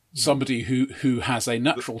 Somebody who has a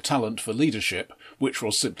natural talent for leadership, which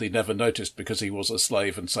was simply never noticed because he was a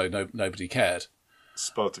slave and so nobody cared.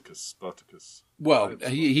 Spartacus. Well,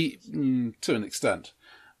 he to an extent.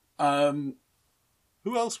 Who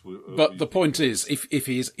else? But the point is,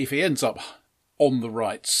 if he ends up on the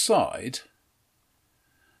right side,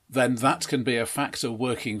 then that can be a factor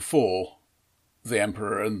working for the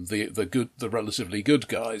emperor and the relatively good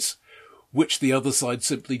guys, which the other side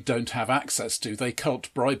simply don't have access to. They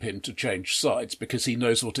can't bribe him to change sides because he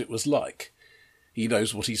knows what it was like. He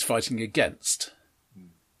knows what he's fighting against.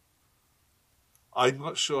 I'm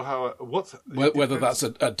not sure how... Whether that's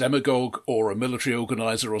a demagogue or a military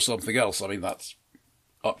organizer or something else, I mean, that's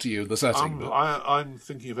up to you in the setting. I'm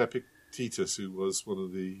thinking of Epictetus, who was one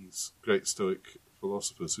of these great Stoic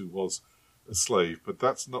philosophers who was a slave, but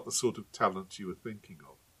that's not the sort of talent you were thinking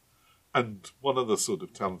of. And one other sort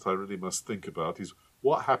of talent I really must think about is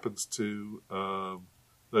what happens to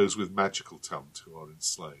those with magical talent who are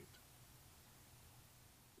enslaved.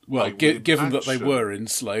 Well, given that they were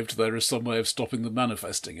enslaved, there is some way of stopping them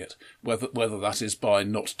manifesting it, whether that is by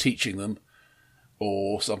not teaching them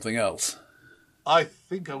or something else. I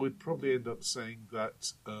think I would probably end up saying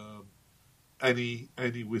that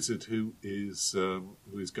any wizard who is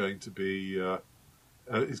going to be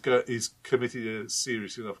is committed a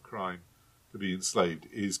serious enough crime to be enslaved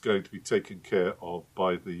is going to be taken care of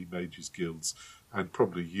by the mages' guilds and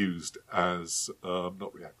probably used as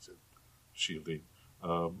not reactive shielding,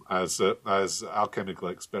 as alchemical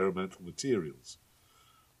experimental materials.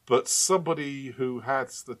 But somebody who had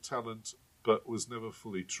the talent but was never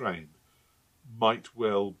fully trained might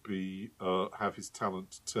well be have his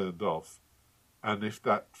talent turned off, and if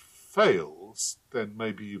that fails, then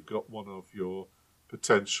maybe you've got one of your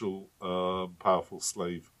potential powerful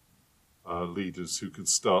slave leaders who can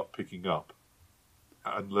start picking up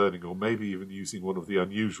and learning, or maybe even using one of the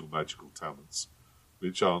unusual magical talents,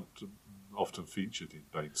 which aren't often featured in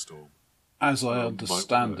Banestorm. As I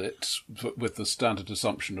understand it, with the standard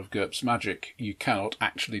assumption of GURPS magic, you cannot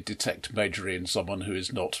actually detect magery in someone who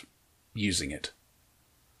is not using it.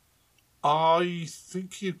 I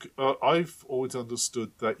think I've always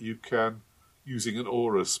understood that you can, using an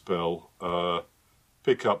aura spell,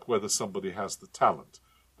 pick up whether somebody has the talent.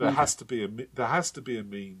 There has to be a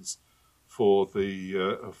means for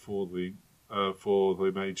the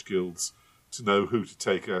mage guilds to know who to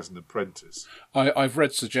take as an apprentice. I've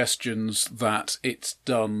read suggestions that it's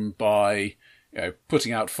done by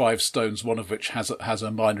putting out 5 stones, one of which has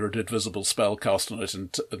a minor and invisible spell cast on it,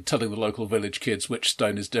 and telling the local village kids which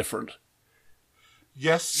stone is different.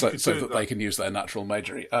 Yes, so that they can use their natural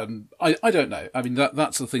magery. I don't know. I mean,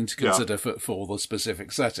 that's the thing to consider for the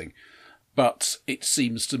specific setting. But it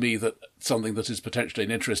seems to me that something that is potentially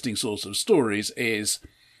an interesting source of stories is,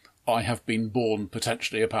 I have been born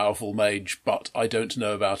potentially a powerful mage, but I don't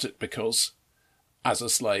know about it because, as a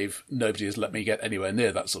slave, nobody has let me get anywhere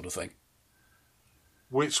near that sort of thing.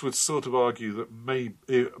 Which would sort of argue that maybe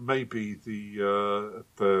the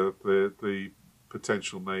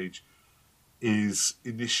potential mage is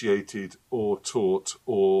initiated or taught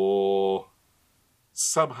or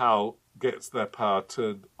somehow gets their power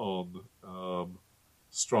turned on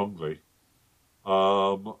strongly.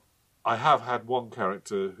 I have had one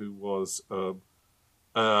character who was an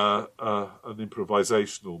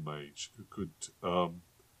improvisational mage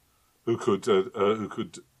who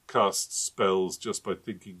could cast spells just by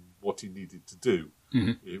thinking what he needed to do.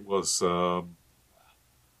 Mm-hmm. It was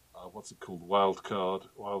what's it called? Wild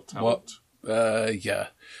talent. Yeah.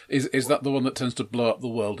 Is that the one that tends to blow up the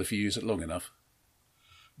world if you use it long enough?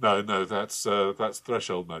 No, that's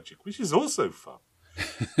threshold magic, which is also fun.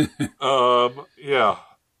 Yeah.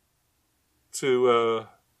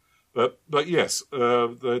 But yes,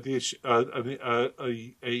 the issue,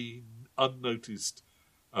 a unnoticed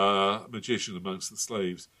magician amongst the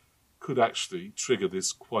slaves could actually trigger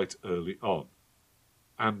this quite early on,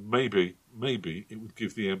 and maybe it would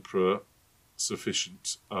give the emperor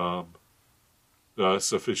sufficient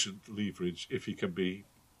leverage if he can be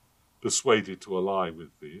persuaded to ally with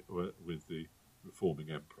the reforming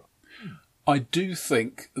emperor. I do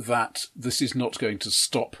think that this is not going to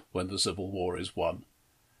stop when the Civil War is won.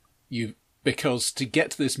 Because to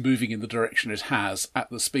get this moving in the direction it has, at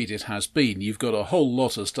the speed it has been, you've got a whole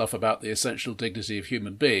lot of stuff about the essential dignity of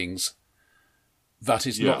human beings that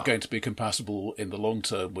is not going to be compatible in the long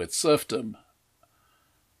term with serfdom.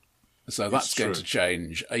 So that's going to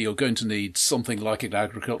change. You're going to need something like an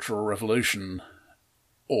agricultural revolution,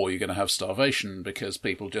 or you're going to have starvation, because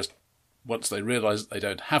people just, once they realise that they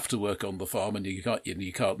don't have to work on the farm and you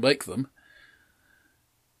can't make them.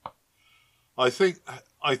 I think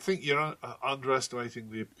you're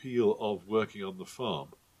underestimating the appeal of working on the farm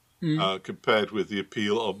compared with the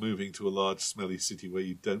appeal of moving to a large, smelly city where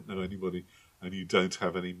you don't know anybody and you don't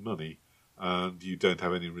have any money and you don't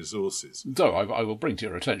have any resources. So I will bring to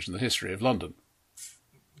your attention the history of London.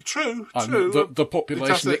 True. The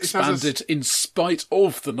population expanded in spite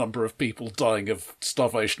of the number of people dying of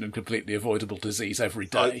starvation and completely avoidable disease every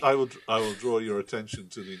day. I will draw your attention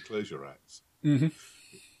to the Enclosure Acts. Mm-hmm.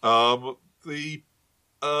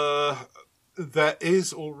 There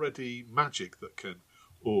is already magic that can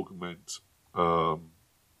augment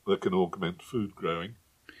food growing.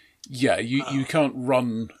 Yeah, you can't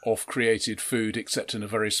run off created food except in a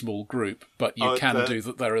very small group, but you can do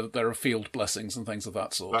that. There are field blessings and things of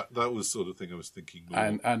that sort. That was the sort of thing I was thinking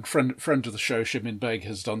more. And friend of the show, Shimin Beg,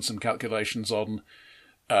 has done some calculations on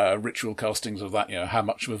ritual castings of that. You know, how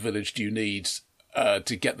much of a village do you need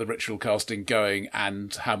to get the ritual casting going,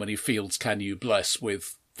 and how many fields can you bless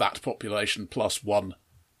with that population plus one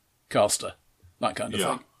caster, that kind of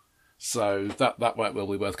thing. So that might well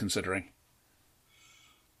be worth considering.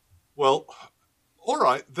 Well, all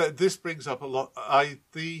right. This brings up a lot.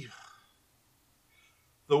 The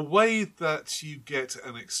way that you get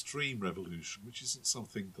an extreme revolution, which isn't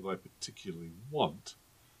something that I particularly want,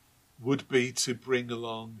 would be to bring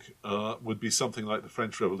along, would be something like the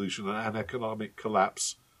French Revolution, an economic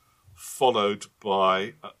collapse followed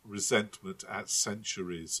by resentment at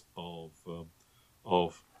centuries of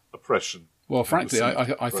oppression. Well, frankly,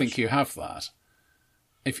 I think you have that.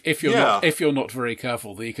 If you're not very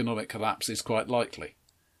careful, the economic collapse is quite likely.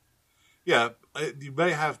 Yeah, you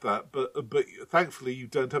may have that, but thankfully you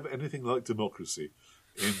don't have anything like democracy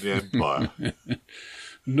in the empire.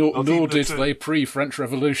 nor did they pre-French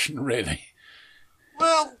Revolution, really.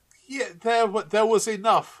 Well, yeah, there was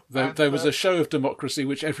enough. There was a show of democracy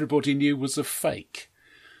which everybody knew was a fake.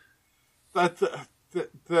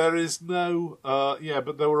 There is no...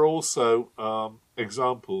 but there were also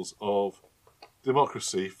examples of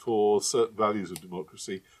democracy for certain values of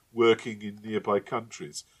democracy working in nearby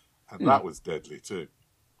countries. And that was deadly too.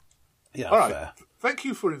 Yeah, all right. Fair. Thank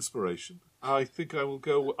you for inspiration. I think I will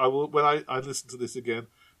go... when I listen to this again,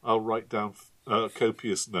 I'll write down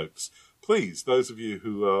copious notes. Please, those of you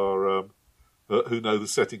who are who know the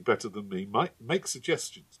setting better than me, might make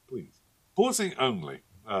suggestions, please. Pausing only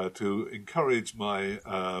to encourage my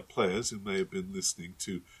players who may have been listening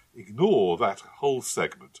to ignore that whole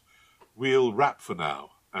segment. We'll wrap for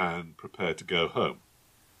now and prepare to go home.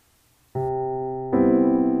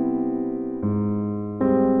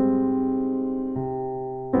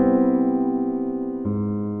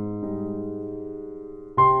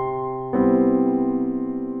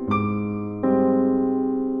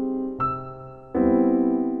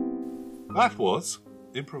 That was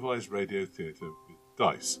Improvised Radio Theatre with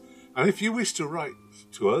Dice. And if you wish to write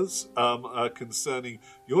to us concerning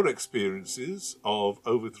your experiences of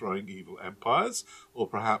overthrowing evil empires, or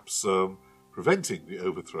perhaps preventing the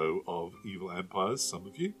overthrow of evil empires, some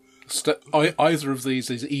of you... Either of these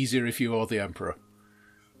is easier if you are the Emperor.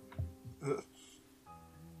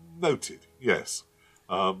 Noted, yes.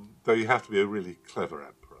 Though you have to be a really clever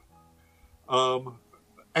Emperor.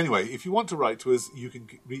 Anyway, if you want to write to us, you can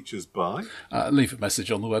reach us by... leave a message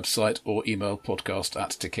on the website or email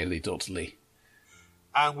podcast@tekeli.ly.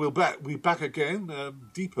 And we'll be back again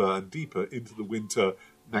deeper and deeper into the winter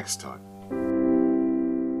next time.